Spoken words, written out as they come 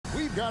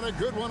We've got a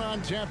good one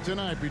on tap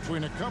tonight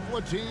between a couple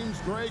of teams,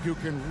 Greg, who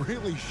can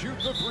really shoot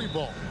the three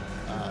ball.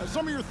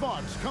 Some of your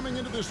thoughts coming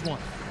into this one.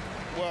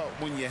 Well,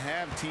 when you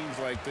have teams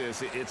like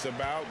this, it's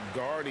about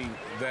guarding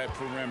that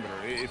perimeter.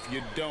 If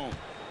you don't,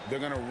 they're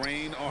going to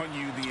rain on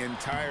you the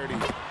entirety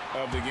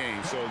of the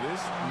game. So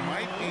this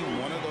might be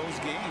one of those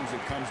games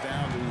that comes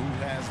down to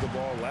who has the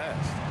ball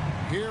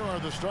last. Here are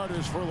the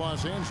starters for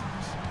Los Angeles.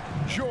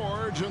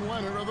 George and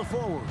Leonard are the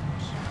forwards.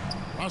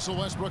 Russell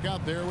Westbrook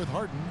out there with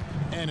Harden.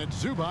 And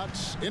it's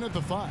Zubats in at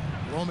the 5,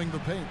 roaming the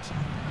paint.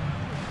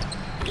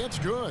 It's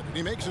good.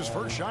 He makes his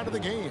first shot of the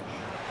game.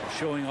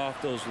 Showing off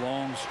those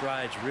long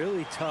strides.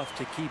 Really tough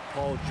to keep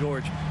Paul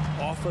George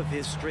off of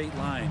his straight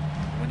line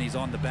when he's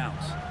on the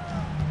bounce.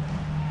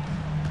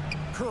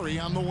 Curry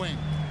on the wing.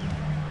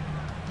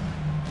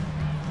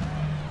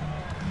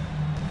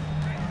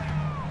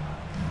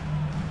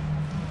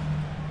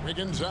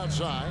 Wiggins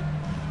outside.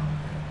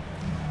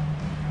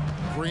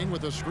 Green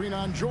with a screen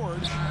on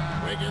George.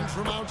 Wiggins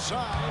from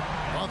outside.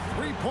 A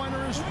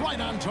three-pointer is right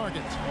on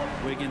target.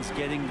 Wiggins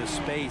getting the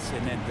space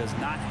and then does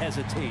not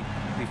hesitate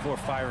before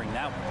firing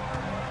that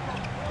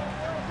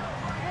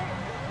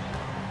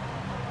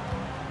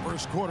one.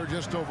 First quarter,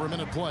 just over a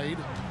minute played.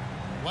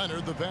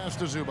 Leonard the pass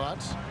to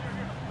Zubats.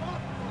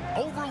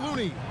 Over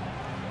Looney.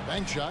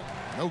 Bank shot,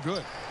 no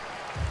good.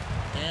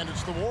 And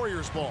it's the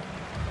Warriors' ball.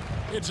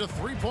 It's a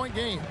three-point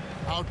game.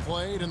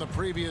 Outplayed in the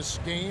previous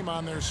game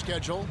on their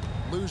schedule,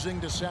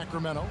 losing to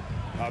Sacramento.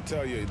 I'll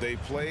tell you, they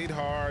played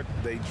hard,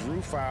 they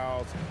drew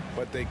fouls,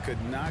 but they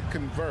could not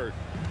convert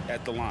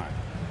at the line.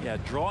 Yeah,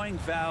 drawing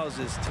fouls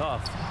is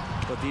tough,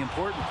 but the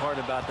important part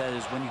about that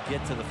is when you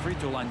get to the free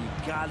throw line,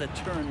 you got to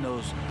turn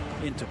those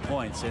into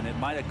points, and it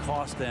might have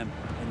cost them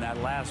in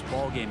that last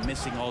ball game,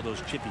 missing all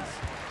those chippies.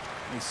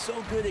 He's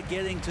so good at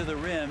getting to the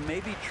rim,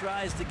 maybe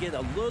tries to get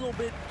a little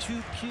bit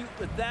too cute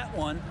with that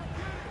one.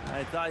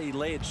 I thought he'd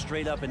lay it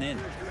straight up and in.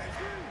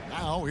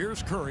 Now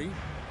here's Curry.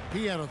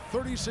 He had a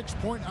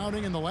 36-point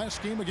outing in the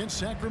last game against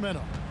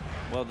Sacramento.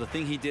 Well, the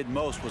thing he did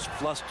most was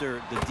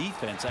fluster the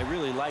defense. I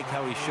really liked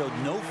how he showed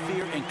no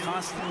fear and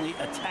constantly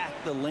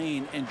attacked the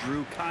lane and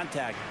drew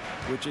contact,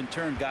 which in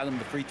turn got him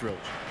the free throws.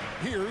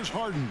 Here's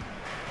Harden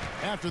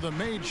after the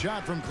made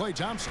shot from Klay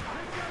Thompson.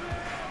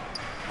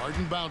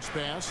 Harden bounce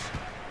pass.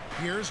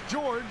 Here's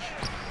George.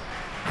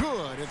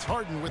 Good. It's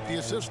Harden with the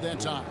assist that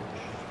time.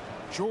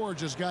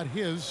 George has got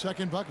his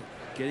second bucket.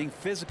 Getting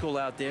physical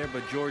out there,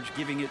 but George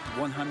giving it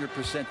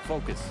 100%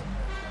 focus.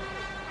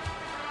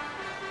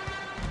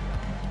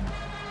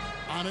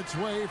 On its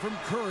way from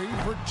Curry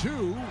for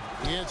 2.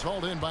 It's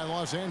hauled in by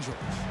Los Angeles.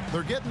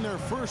 They're getting their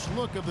first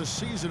look of the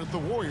season at the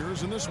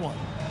Warriors in this one.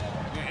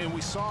 And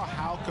we saw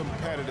how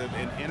competitive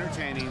and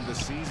entertaining the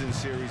season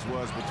series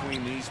was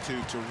between these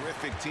two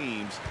terrific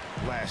teams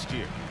last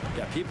year.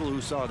 Yeah, people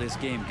who saw this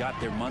game got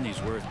their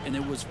money's worth, and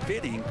it was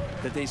fitting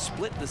that they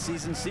split the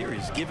season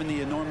series, given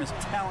the enormous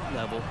talent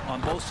level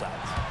on both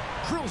sides.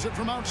 Drills it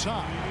from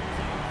outside.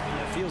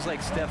 It feels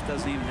like Steph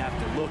doesn't even have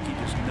to look. He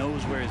just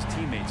knows where his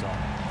teammates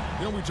are.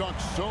 You know, we talk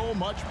so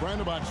much,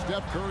 Brent, about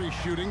Steph Curry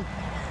shooting.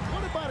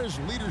 What about his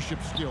leadership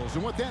skills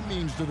and what that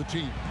means to the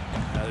team?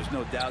 There's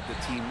no doubt the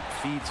team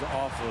feeds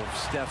off of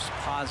Steph's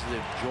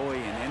positive joy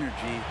and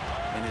energy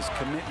and his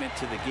commitment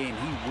to the game.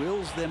 He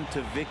wills them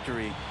to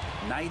victory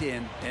night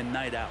in and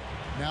night out.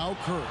 Now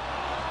Curry.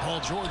 Paul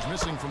George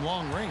missing from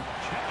long range.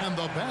 And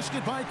the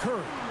basket by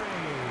Curry.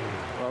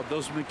 Well,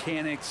 those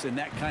mechanics and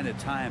that kind of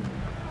time,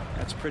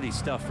 that's pretty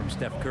stuff from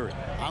Steph Curry.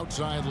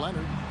 Outside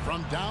Leonard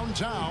from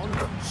downtown.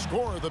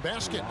 Score the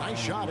basket. Nice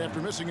shot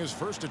after missing his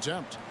first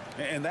attempt.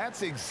 And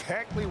that's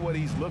exactly what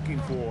he's looking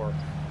for,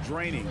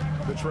 draining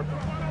the triple.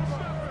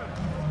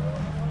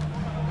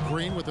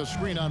 Green with a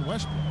screen on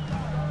Westbrook.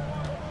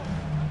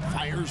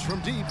 Fires from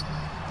deep.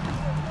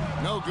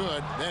 No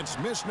good. That's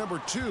miss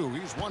number 2.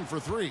 He's 1 for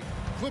 3.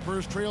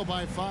 Clippers trail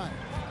by 5.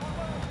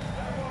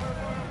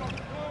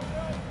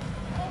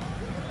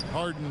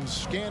 Harden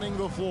scanning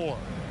the floor.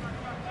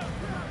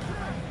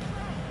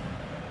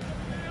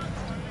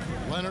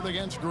 Leonard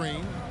against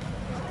Green.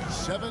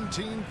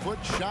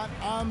 17-foot shot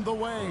on the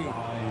way.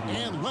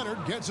 And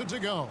Leonard gets it to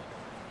go.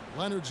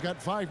 Leonard's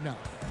got 5 now.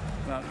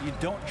 Well, you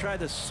don't try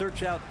to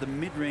search out the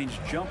mid-range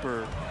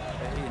jumper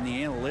in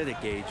the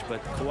analytic age,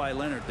 but Kawhi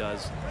Leonard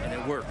does, and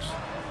it works.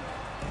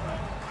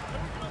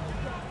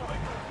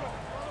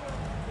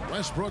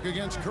 Westbrook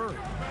against Curry.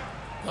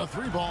 The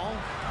 3-ball.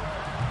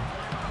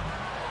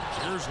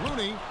 Here's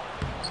Looney.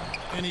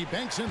 And he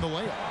banks in the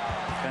layup.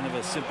 Kind of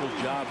a simple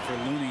job for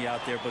Looney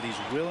out there, but he's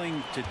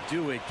willing to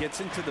do it.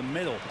 Gets into the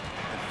middle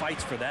and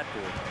fights for that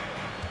board.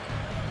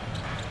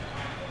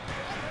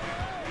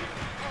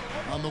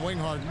 On the wing,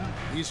 Harden.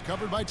 He's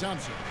covered by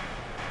Thompson.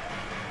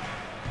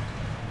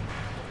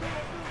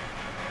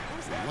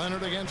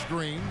 Leonard against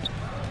Green.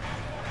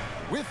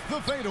 With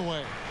the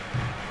fadeaway.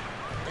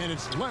 And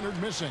it's Leonard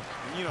missing.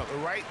 You know, the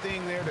right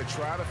thing there to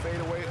try to fade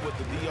away with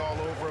the D all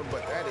over him,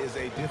 but that is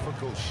a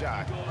difficult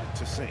shot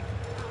to sink.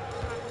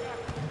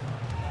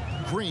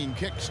 Green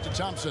kicks to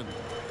Thompson.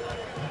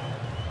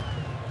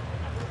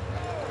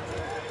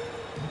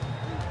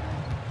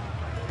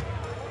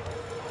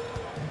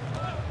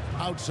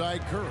 Outside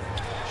Curry.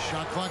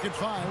 Shot clock at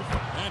 5.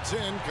 That's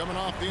in, coming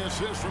off the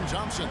assist from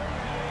Thompson.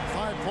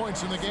 5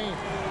 points in the game.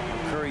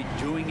 Curry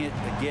doing it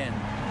again,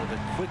 one of the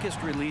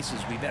quickest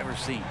releases we've ever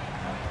seen.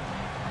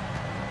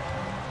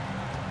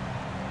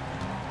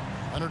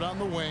 Leonard on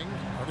the wing,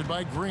 guarded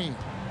by Green.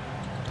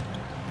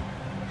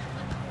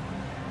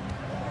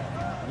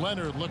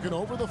 Leonard looking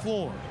over the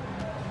floor.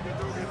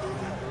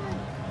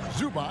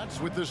 Zubats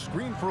with the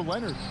screen for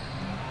Leonard.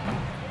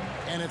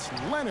 And it's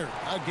Leonard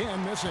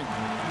again missing.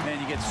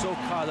 Man, you get so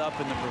caught up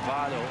in the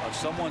bravado of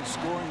someone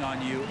scoring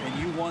on you and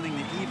you wanting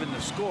to even the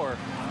score.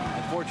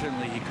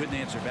 Unfortunately, he couldn't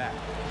answer back.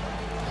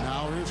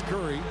 Now here's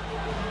Curry.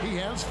 He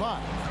has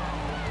 5.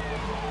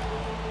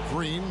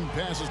 Green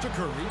passes to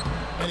Curry,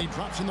 and he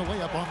drops in the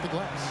layup off the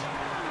glass.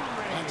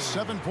 That's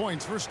 7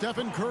 points for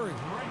Stephen Curry.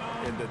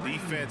 And the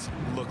defense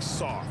looks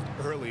soft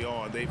early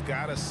on. They've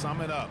got to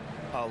sum it up.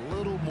 A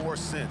little more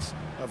sense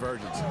of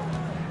urgency.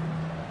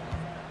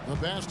 The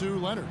pass to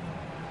Leonard.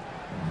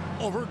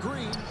 Over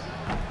Green.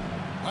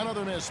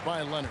 Another miss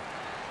by Leonard.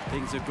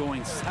 Things are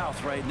going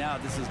south right now.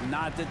 This is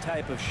not the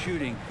type of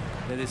shooting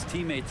that his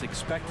teammates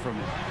expect from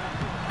him.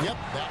 Yep,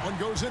 that one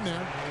goes in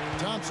there.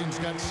 Thompson's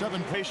got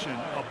 7.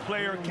 A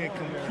player can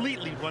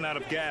completely run out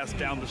of gas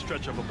down the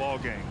stretch of a ball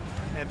game.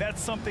 And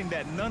that's something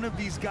that none of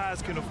these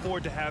guys can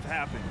afford to have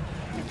happen.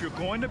 If you're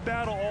going to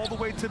battle all the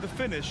way to the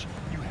finish,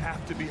 you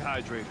have to be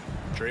hydrated.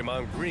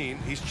 Draymond Green,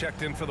 he's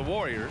checked in for the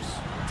Warriors.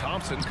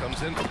 Thompson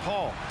comes in for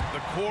Paul. The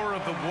core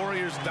of the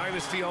Warriors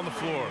dynasty on the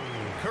floor.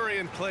 Curry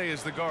and Clay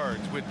as the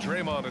guards with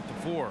Draymond at the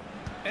 4.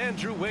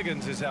 Andrew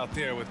Wiggins is out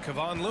there with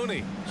Kevon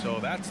Looney. So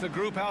that's the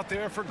group out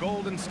there for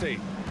Golden State.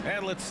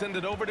 And let's send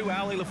it over to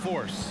Allie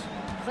LaForce.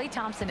 Klay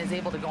Thompson is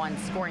able to go on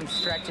scoring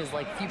stretches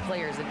like few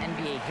players in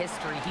NBA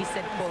history. He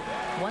said, quote,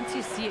 once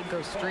you see it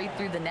go straight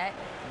through the net,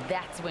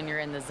 that's when you're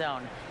in the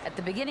zone. At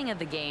the beginning of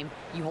the game,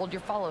 you hold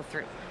your follow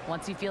through.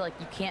 Once you feel like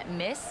you can't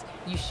miss,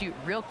 you shoot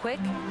real quick,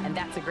 and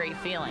that's a great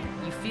feeling.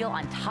 You feel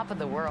on top of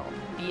the world.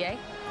 BA?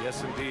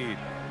 Yes, indeed.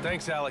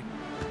 Thanks, Allie.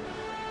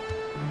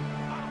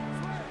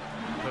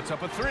 Puts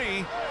up a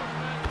 3.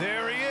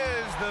 There he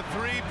is, the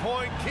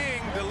three-point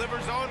king,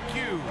 delivers on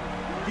cue.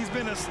 He's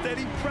been a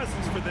steady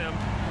presence for them.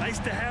 Nice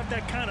to have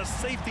that kind of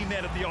safety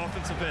net at the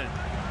offensive end.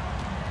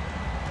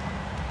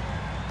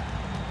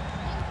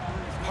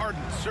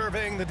 Harden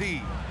surveying the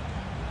D.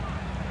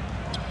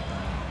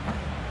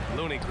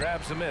 Looney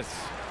grabs a miss.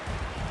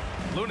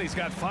 Looney's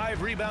got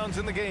 5 rebounds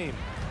in the game.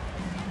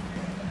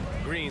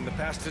 Green, the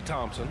pass to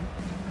Thompson.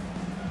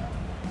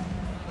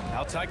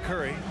 Outside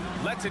Curry,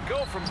 lets it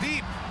go from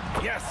deep.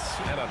 Yes,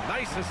 and a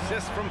nice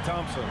assist from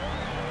Thompson.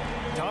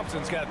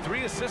 Thompson's got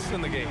 3 assists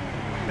in the game.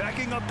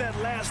 Backing up that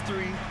last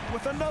 3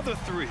 with another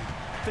 3.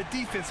 The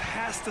defense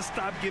has to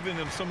stop giving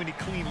them so many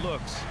clean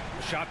looks.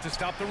 A shot to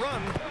stop the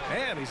run,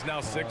 and he's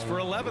now 6 for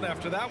 11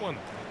 after that one.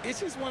 It's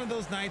just one of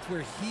those nights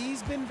where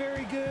he's been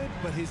very good,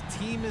 but his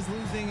team is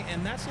losing,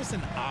 and that's just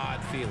an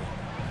odd feeling.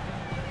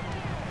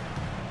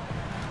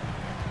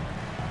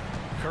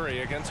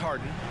 Curry against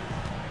Harden.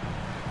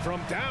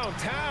 From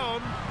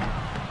downtown,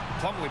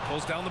 Plumlee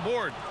pulls down the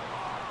board.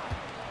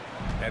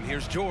 And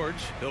here's George.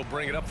 He'll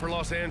bring it up for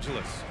Los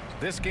Angeles.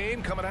 This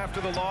game coming after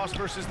the loss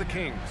versus the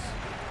Kings.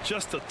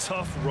 Just a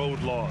tough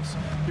road loss.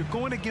 You're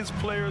going against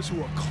players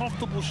who are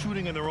comfortable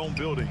shooting in their own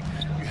building.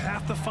 You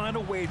have to find a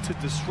way to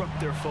disrupt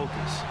their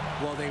focus.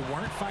 Well, they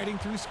weren't fighting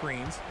through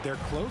screens. Their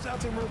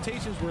closeouts and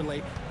rotations were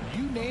late.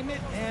 You name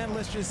it, and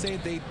let's just say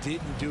they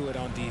didn't do it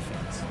on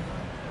defense.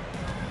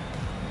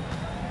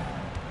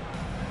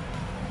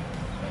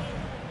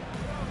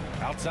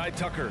 Outside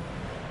Tucker.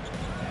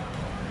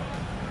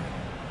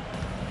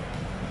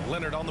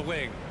 Leonard on the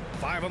wing.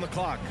 5 on the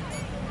clock.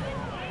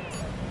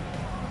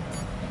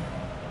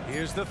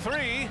 Here's the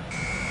 3.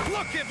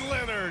 Look at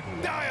Leonard,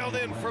 dialed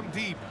in from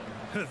deep.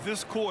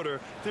 This quarter,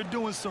 they're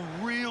doing some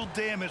real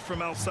damage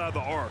from outside the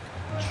arc,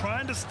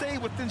 trying to stay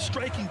within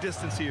striking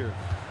distance here.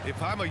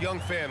 If I'm a young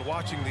fan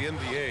watching the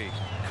NBA,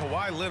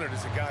 Kawhi Leonard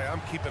is a guy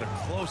I'm keeping a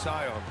close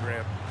eye on,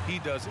 Grant. He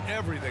does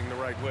everything the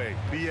right way.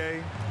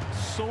 BA,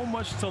 so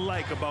much to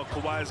like about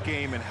Kawhi's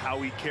game and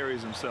how he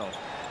carries himself.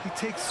 He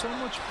takes so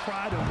much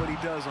pride in what he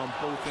does on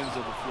both ends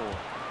of the floor.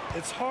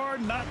 It's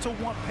hard not to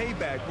want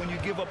payback when you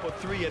give up a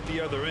 3 at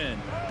the other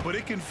end, but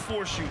it can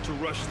force you to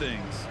rush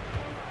things.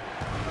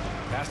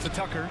 Pass to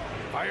Tucker,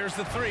 fires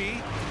the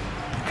 3.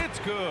 It's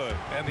good,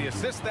 and the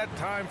assist that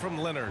time from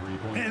Leonard.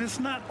 And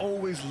it's not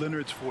always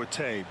Leonard's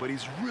forte, but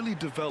he's really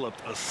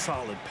developed a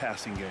solid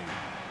passing game.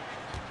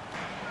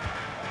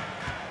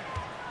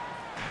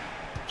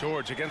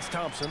 George against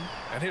Thompson,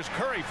 and here's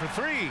Curry for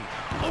 3.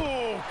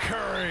 Oh,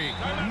 Curry,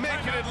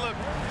 making it look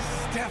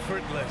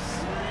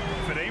effortless.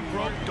 If it ain't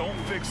broke, don't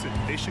fix it.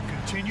 They should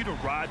continue to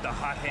ride the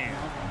hot hand.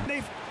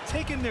 They've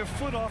taken their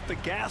foot off the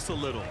gas a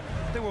little.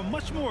 They were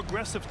much more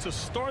aggressive to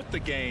start the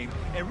game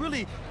and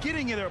really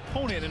getting their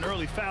opponent in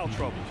early foul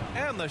trouble.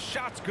 And the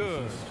shot's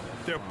good.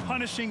 They're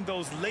punishing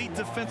those late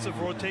defensive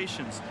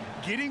rotations,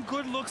 getting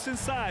good looks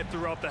inside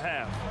throughout the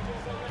half.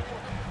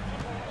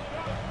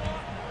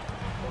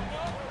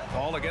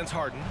 Ball against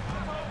Harden.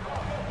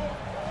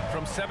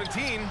 from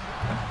 17.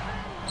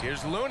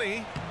 Here's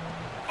Looney.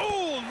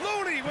 Oh,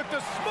 Looney with the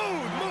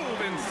smooth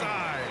move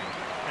inside.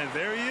 And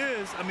there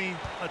he is. I mean,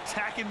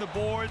 attacking the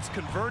boards,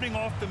 converting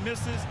off the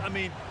misses. I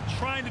mean,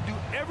 trying to do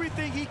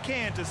everything he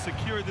can to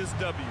secure this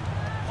W.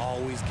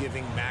 Always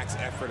giving max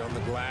effort on the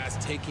glass,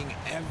 taking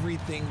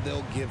everything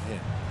they'll give him.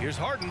 Here's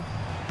Harden.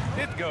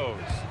 It goes.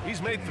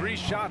 He's made 3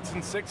 shots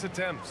in 6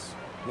 attempts.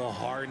 Well,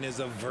 Harden is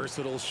a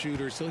versatile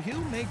shooter, so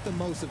he'll make the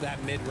most of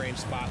that mid-range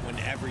spot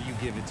whenever you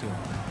give it to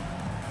him.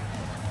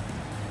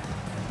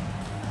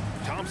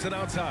 Thompson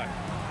outside.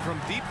 From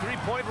deep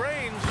three-point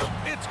range,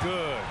 it's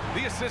good.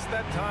 The assist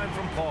that time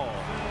from Paul.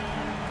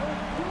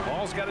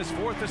 Paul's got his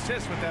 4th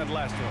assist with that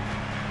last one.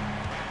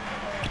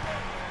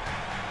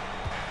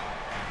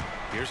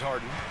 Here's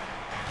Harden.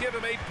 Give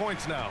him 8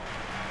 points now.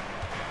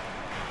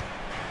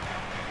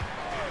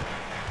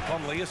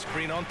 Plumlee, a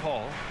screen on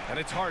Paul, and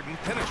it's Harden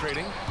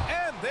penetrating,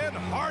 and then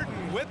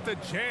Harden with the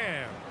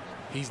jam.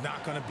 He's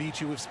not going to beat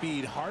you with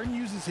speed. Harden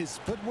uses his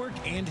footwork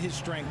and his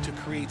strength to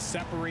create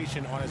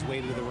separation on his way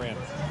to the rim.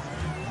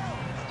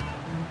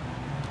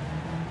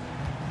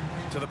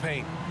 To the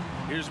paint.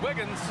 Here's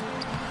Wiggins.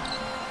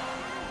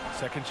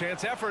 Second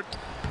chance effort.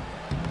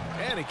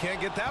 And he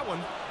can't get that one.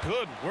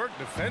 Good work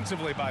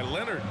defensively by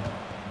Leonard.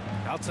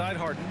 Outside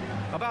Harden.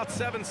 About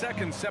 7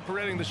 seconds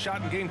separating the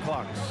shot and game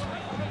clocks.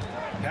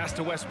 Pass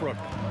to Westbrook.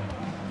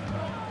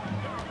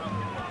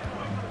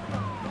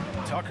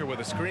 Tucker with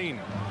a screen.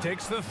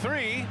 Takes the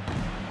 3.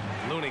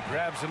 Looney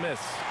grabs a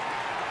miss.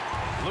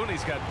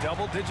 Looney's got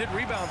double-digit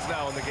rebounds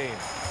now in the game.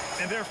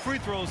 And their free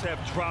throws have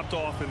dropped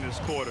off in this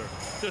quarter.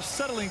 They're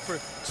settling for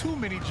too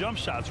many jump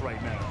shots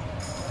right now.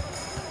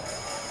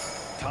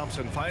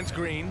 Thompson finds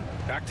Green.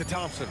 Back to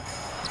Thompson.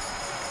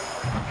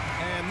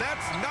 And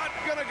that's not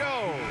gonna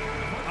go.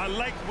 I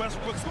like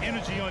Westbrook's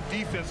energy on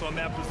defense on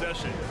that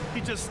possession.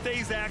 He just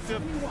stays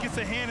active, gets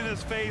a hand in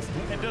his face,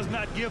 and does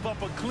not give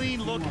up a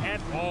clean look at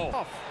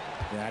all.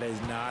 That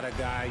is not a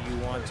guy you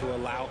want to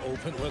allow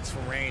open looks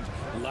from range.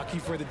 Lucky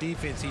for the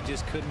defense, he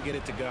just couldn't get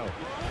it to go.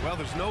 Well,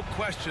 there's no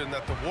question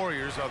that the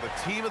Warriors are the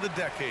team of the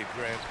decade,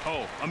 Grant.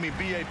 Oh, I mean,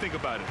 B.A., think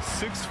about it.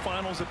 6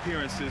 finals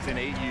appearances in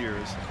 8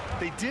 years.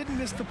 They did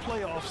miss the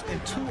playoffs in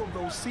 2 of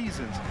those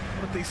seasons,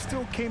 but they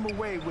still came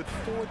away with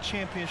 4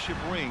 championship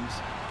rings,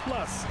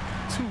 plus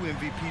 2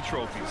 MVP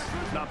trophies.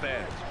 Not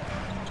bad.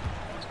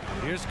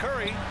 Here's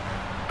Curry,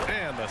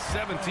 and the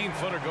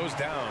 17-footer goes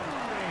down.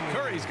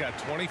 Curry's got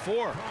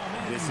 24.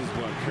 This is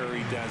what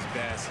Curry does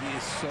best. He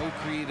is so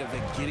creative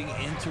at getting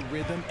into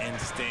rhythm and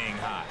staying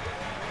hot.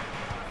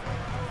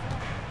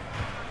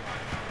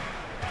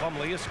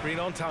 Plumlee, a screen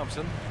on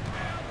Thompson.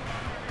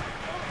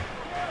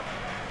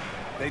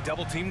 They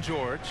double-team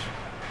George.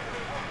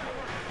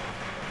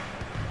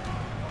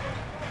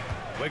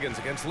 Wiggins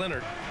against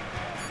Leonard.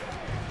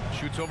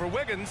 Shoots over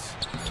Wiggins.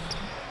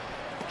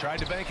 Tried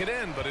to bank it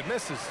in, but it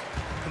misses.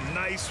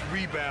 Nice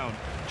rebound.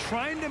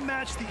 Trying to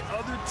match the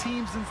other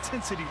team's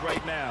intensity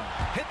right now.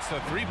 Hits a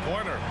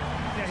 3-pointer.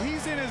 Yeah,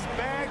 he's in his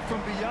bag from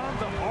beyond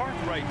the arc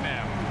right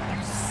now.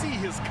 You see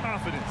his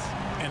confidence.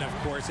 And of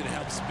course, it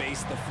helps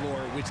space the floor,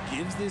 which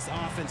gives this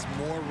offense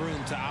more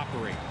room to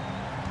operate.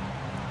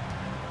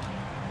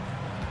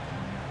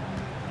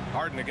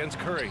 Harden against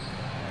Curry.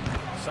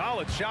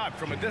 Solid shot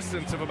from a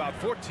distance of about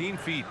 14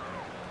 feet.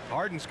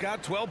 Harden's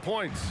got 12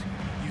 points.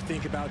 You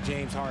think about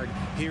James Harden.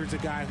 Here's a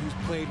guy who's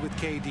played with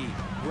KD,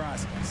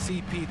 Russ,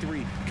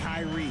 CP3,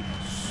 Kyrie.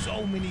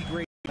 So many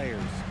great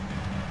players.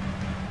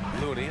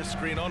 Looney, a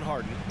screen on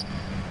Harden.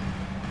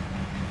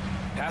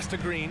 Pass to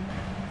Green.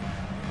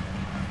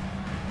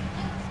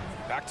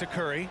 Back to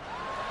Curry.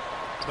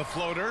 The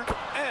floater,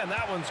 and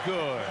that one's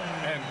good.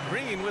 And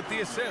Green with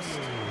the assist.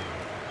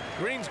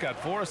 Green's got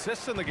 4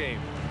 assists in the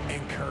game.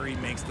 And Curry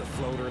makes the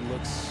floater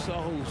look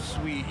so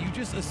sweet. You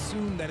just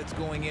assume that it's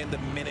going in the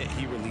minute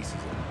he releases it.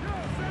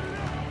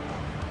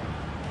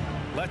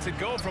 Lets it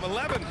go from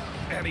 11,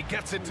 and he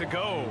gets it to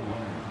go.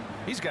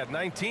 He's got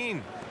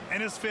 19.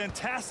 And his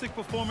fantastic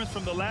performance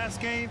from the last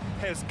game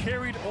has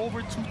carried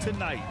over to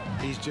tonight.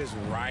 He's just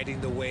riding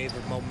the wave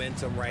of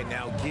momentum right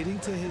now, getting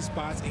to his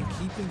spots and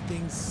keeping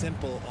things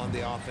simple on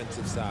the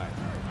offensive side.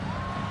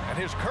 And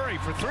here's Curry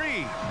for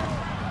 3.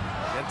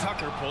 And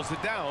Tucker pulls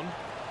it down.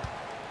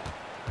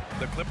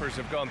 The Clippers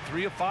have gone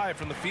 3 of 5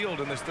 from the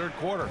field in this 3rd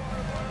quarter.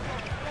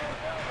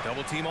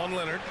 Double team on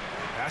Leonard.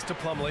 Pass to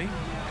Plumlee.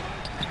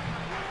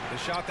 The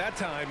shot that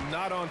time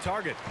not on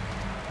target.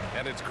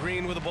 And it's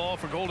Green with the ball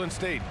for Golden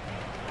State.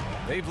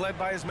 They've led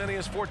by as many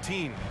as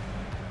 14.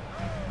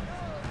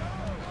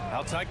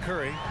 Outside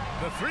Curry.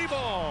 The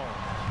 3-ball.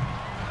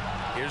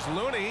 Here's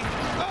Looney.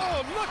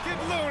 Oh, look at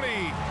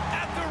Looney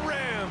at the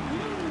rim.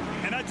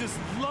 And I just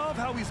love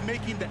how he's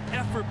making the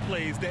effort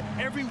plays that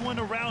everyone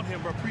around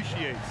him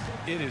appreciates.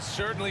 It is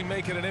certainly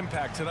making an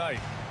impact tonight.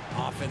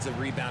 Offensive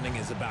rebounding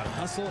is about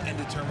hustle and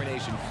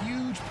determination.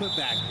 Huge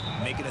putback,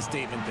 making a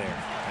statement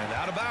there. And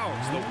out of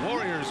bounds, the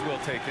Warriors will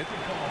take it.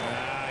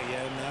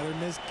 Yet another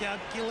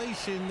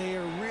miscalculation. They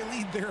are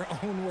really their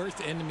own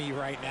worst enemy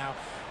right now.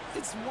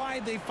 It's why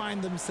they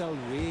find themselves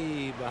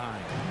way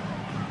behind.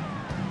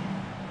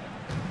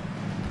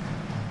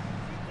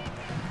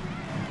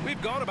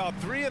 We've gone about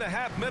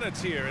 3.5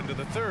 minutes here into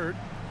the third.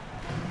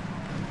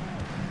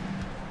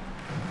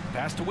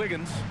 Pass to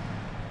Wiggins.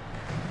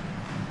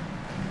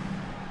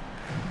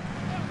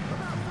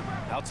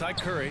 Outside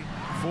Curry.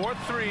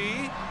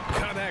 4-3.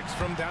 Connects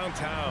from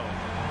downtown.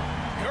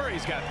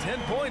 Curry's got 10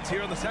 points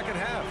here in the second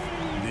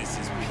half. This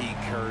is Pete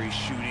Curry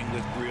shooting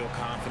with real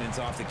confidence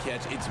off the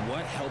catch. It's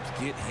what helps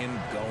get him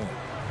going.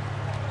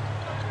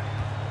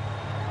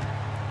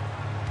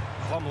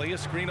 Plumlee, a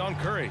screen on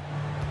Curry.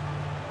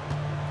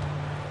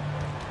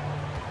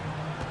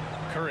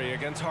 Curry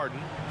against Harden.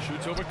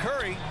 Shoots over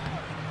Curry.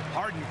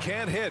 Harden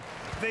can't hit.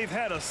 They've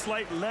had a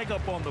slight leg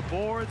up on the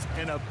boards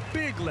and a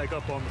big leg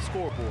up on the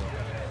scoreboard.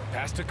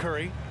 Pass to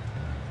Curry.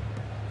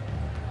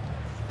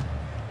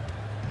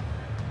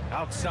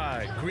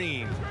 Outside,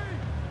 Green.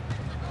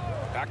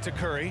 Back to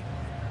Curry.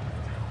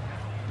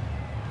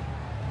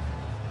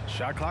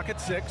 Shot clock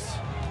at 6.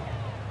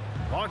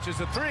 Launches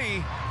a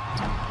 3.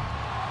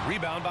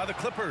 Rebound by the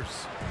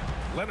Clippers.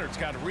 Leonard's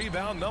got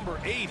rebound number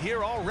 8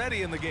 here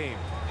already in the game.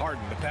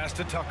 Harden, the pass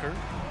to Tucker.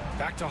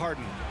 Back to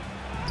Harden.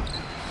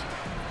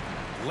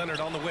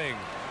 Leonard on the wing.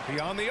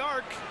 Beyond the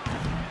arc.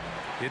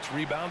 It's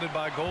rebounded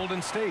by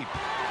Golden State.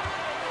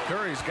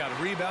 Curry's got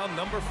rebound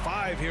number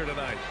 5 here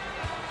tonight.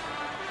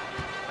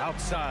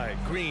 Outside,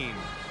 Green.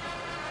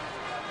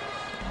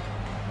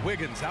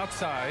 Wiggins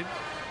outside.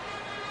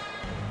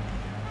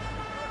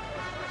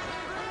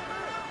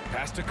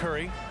 Pass to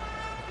Curry.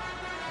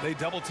 They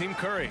double team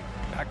Curry.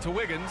 Back to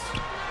Wiggins.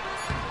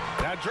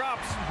 That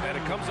drops, and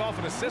it comes off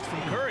an assist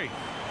from Curry.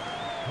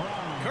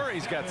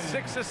 Curry's got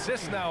 6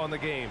 assists now in the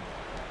game.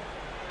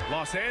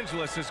 Los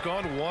Angeles has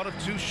gone 1 of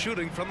 2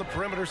 shooting from the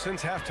perimeter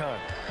since halftime.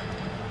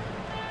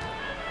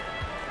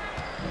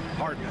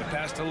 Harden, the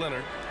pass to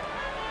Leonard.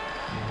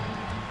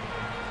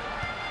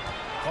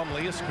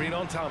 Plumlee, a screen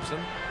on Thompson.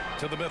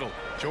 To the middle.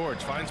 George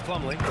finds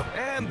Plumlee,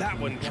 and that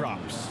one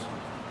drops.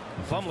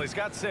 Plumlee's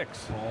got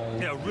 6.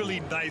 Yeah, really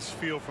nice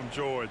feel from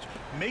George,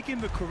 making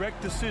the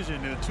correct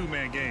decision in a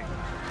 2-man game.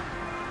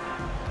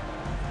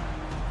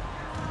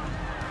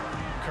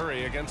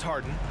 Curry against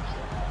Harden.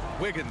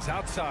 Wiggins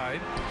outside.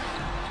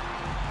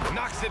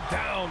 Knocks it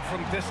down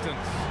from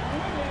distance.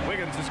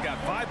 Wiggins has got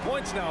 5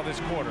 points now this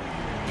quarter.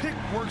 Pick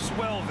works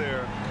well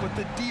there, but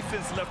the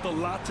defense left a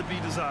lot to be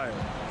desired.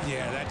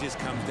 Yeah, that just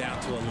comes down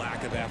to a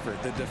lack of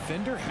effort. The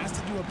defender has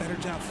to do a better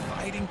job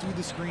fighting through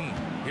the screen.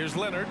 Here's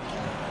Leonard.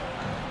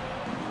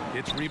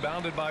 It's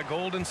rebounded by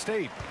Golden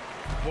State.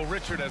 Well,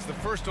 Richard, as the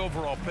first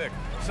overall pick,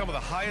 some of the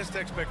highest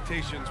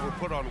expectations were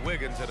put on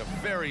Wiggins at a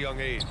very young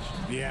age.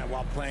 Yeah,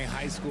 while playing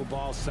high school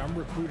ball, some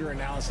recruiter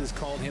analysis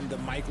called him the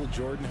Michael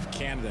Jordan of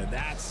Canada.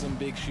 That's some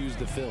big shoes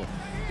to fill.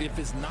 If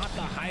it's not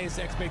the highest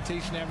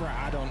expectation ever,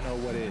 I don't know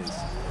what is.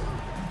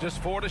 Just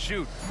 4 to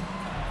shoot.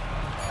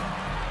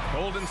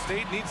 Golden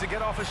State needs to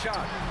get off a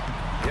shot.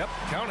 Yep,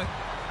 count it.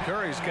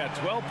 Curry's got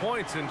 12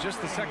 points in just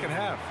the second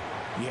half.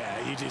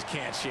 Yeah, you just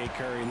can't shake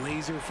Curry.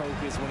 Laser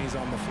focus when he's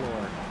on the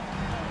floor.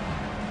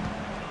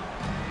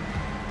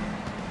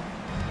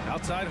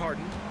 Outside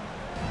Harden.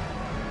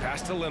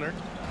 Pass to Leonard.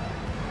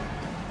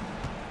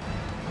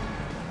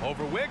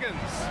 Over Wiggins.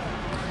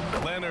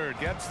 Leonard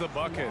gets the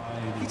bucket.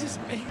 He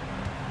just made...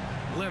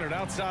 Leonard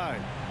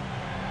outside.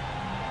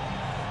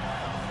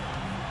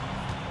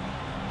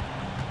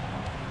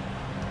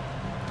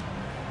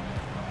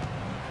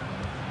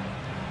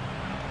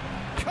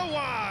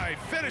 Kawhi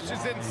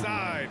finishes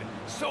inside.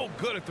 So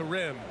good at the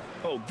rim.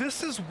 Oh,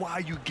 this is why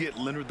you get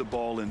Leonard the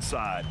ball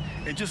inside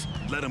and just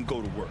let him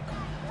go to work.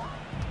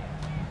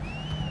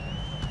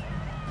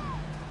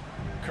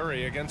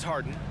 Curry against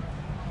Harden.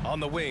 On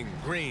the wing,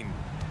 Green.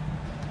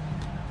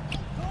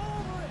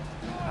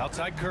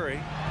 Outside Curry.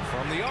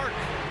 From the arc.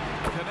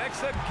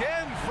 Connects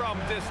again from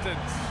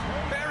distance.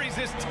 Buries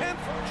his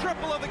 10th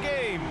triple of the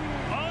game.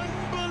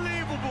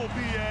 Unbelievable,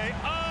 B.A.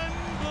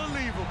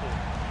 Unbelievable.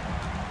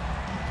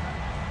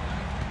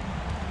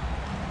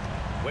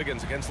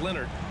 Wiggins against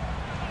Leonard.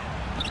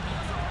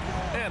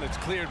 And it's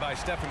cleared by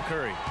Stephen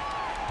Curry.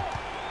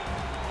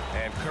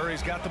 And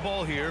Curry's got the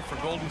ball here for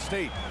Golden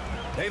State.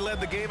 They led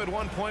the game at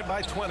one point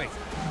by 20.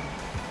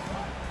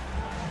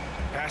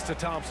 Pass to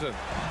Thompson.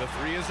 The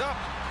 3 is up.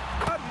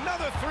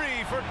 Another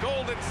 3 for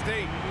Golden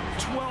State.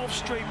 12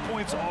 straight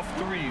points off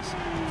threes.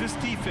 This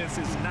defense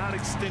is not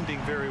extending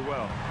very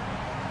well.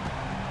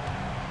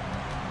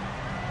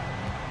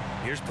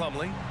 Here's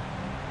Plumlee.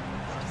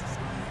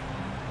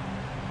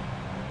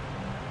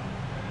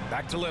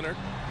 Back to Leonard.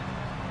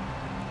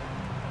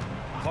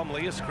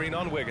 Plumlee, a screen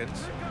on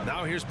Wiggins.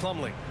 Now here's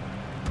Plumlee.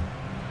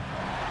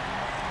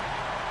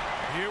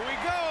 Here we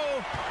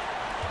go.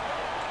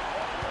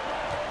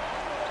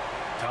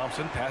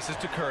 Thompson passes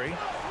to Curry.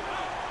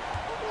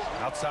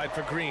 Outside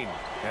for Green.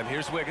 And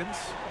here's Wiggins.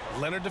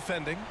 Leonard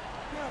defending.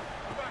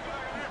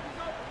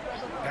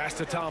 Pass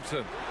to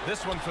Thompson.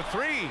 This one for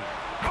 3.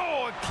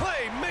 Oh, and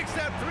Clay makes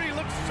that 3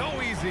 look so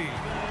easy.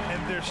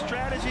 And their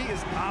strategy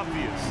is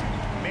obvious.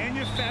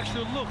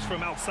 Manufacture looks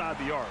from outside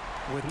the arc.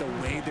 With the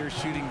way they're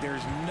shooting,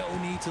 there's no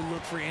need to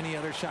look for any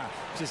other shot.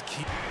 Just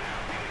keep...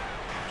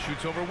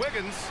 Shoots over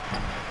Wiggins.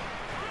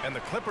 And the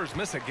Clippers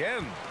miss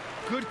again.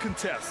 Good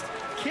contest.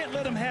 Can't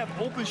let him have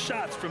open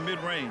shots from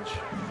mid-range.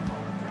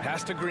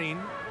 Pass to Green.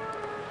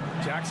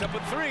 Jacks up a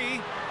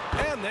three.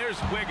 And there's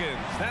Wiggins.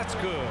 That's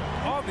good.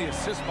 On the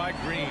assist by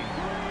Green.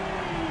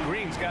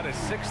 Green's got his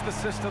 6th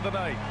assist of the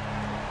night.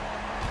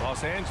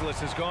 Los Angeles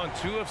has gone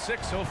 2 of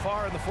 6 so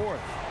far in the 4th.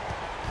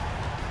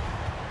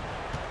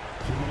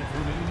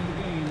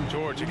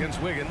 George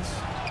against Wiggins.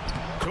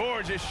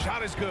 George's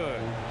shot is good.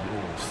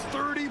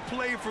 Sturdy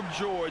play from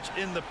George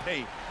in the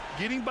paint,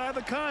 getting by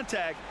the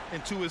contact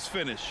and to his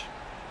finish.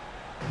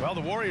 Well,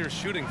 the Warriors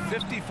shooting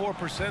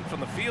 54%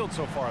 from the field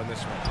so far in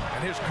this one.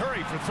 And here's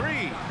Curry for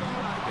 3.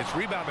 It's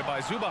rebounded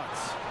by Zubac.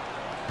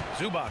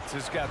 Zubac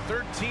has got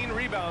 13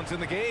 rebounds in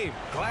the game.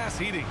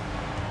 Glass eating.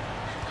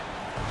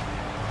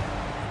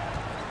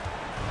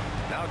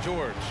 Now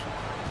George.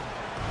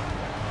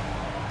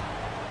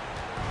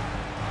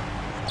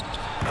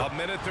 A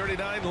minute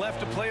 39 left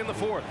to play in the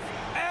 4th.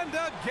 And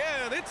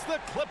again, it's the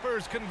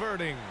Clippers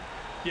converting.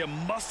 Yeah,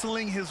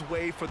 muscling his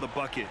way for the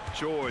bucket.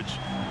 George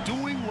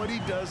doing what he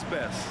does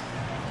best.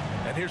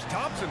 And here's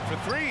Thompson for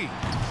 3.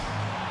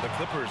 The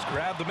Clippers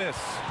grab the miss.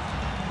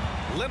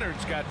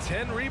 Leonard's got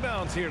 10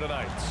 rebounds here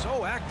tonight.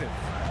 So active.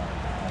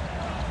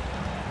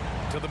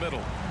 To the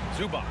middle.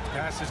 Zubac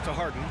passes to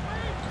Harden.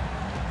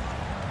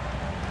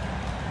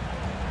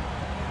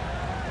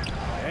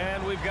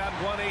 And we've got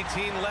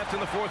 1:18 left in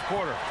the 4th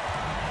quarter.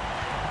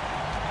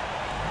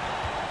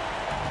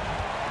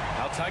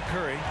 Outside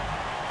Curry.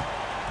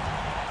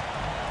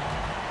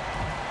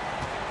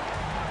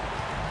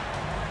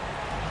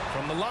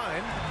 From the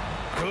line.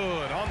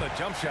 Good on the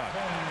jump shot.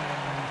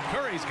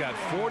 Curry's got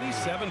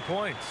 47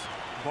 points.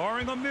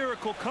 Barring a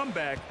miracle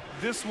comeback,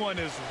 this one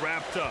is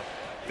wrapped up.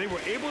 They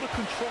were able to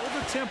control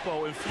the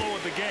tempo and flow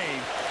of the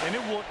game, and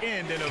it will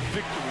end in a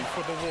victory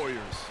for the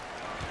Warriors.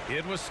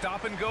 It was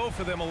stop and go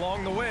for them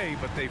along the way,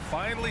 but they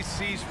finally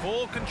seized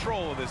full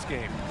control of this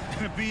game.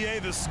 BA,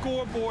 the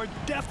scoreboard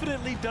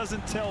definitely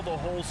doesn't tell the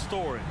whole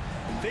story.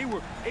 They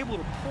were able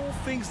to pull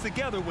things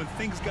together when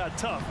things got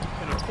tough,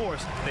 and of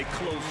course, they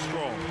closed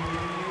strong.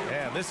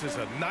 And this is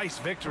a nice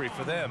victory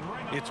for them.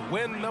 It's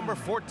win number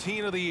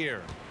 14 of the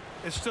year.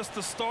 It's just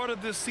the start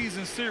of this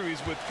season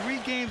series with 3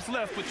 games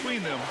left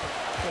between them,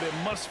 but it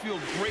must feel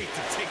great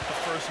to take the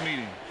first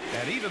meeting.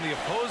 And even the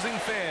opposing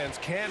fans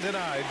can't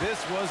deny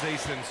this was a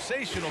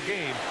sensational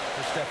game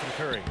for Stephen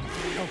Curry.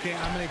 Okay,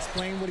 I'm going to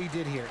explain what he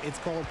did here. It's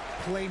called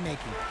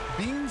playmaking.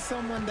 Being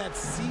someone that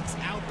seeks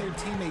out their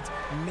teammates,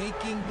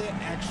 making the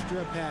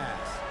extra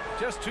pass.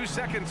 Just 2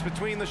 seconds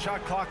between the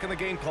shot clock and the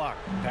game clock.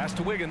 Pass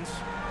to Wiggins.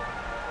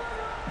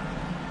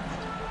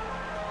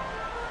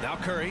 Now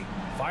Curry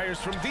fires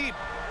from deep.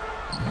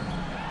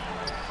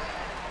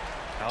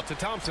 Out to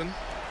Thompson.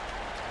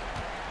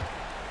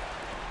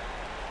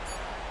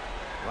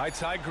 Right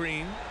side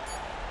Green.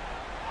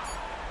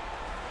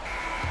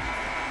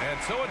 And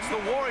so it's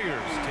the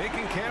Warriors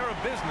taking care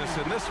of business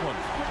in this one.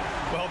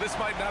 Well, this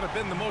might not have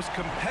been the most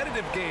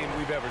competitive game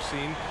we've ever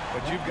seen,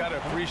 but you've got to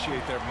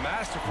appreciate their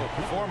masterful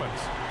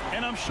performance.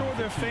 And I'm sure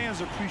their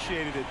fans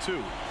appreciated it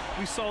too.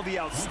 We saw the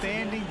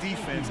outstanding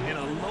defense and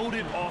a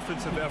loaded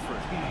offensive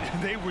effort.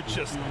 They were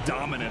just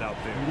dominant out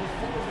there.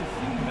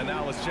 And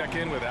now let's check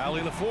in with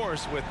Allie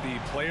LaForce with the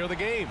player of the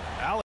game.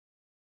 Allie.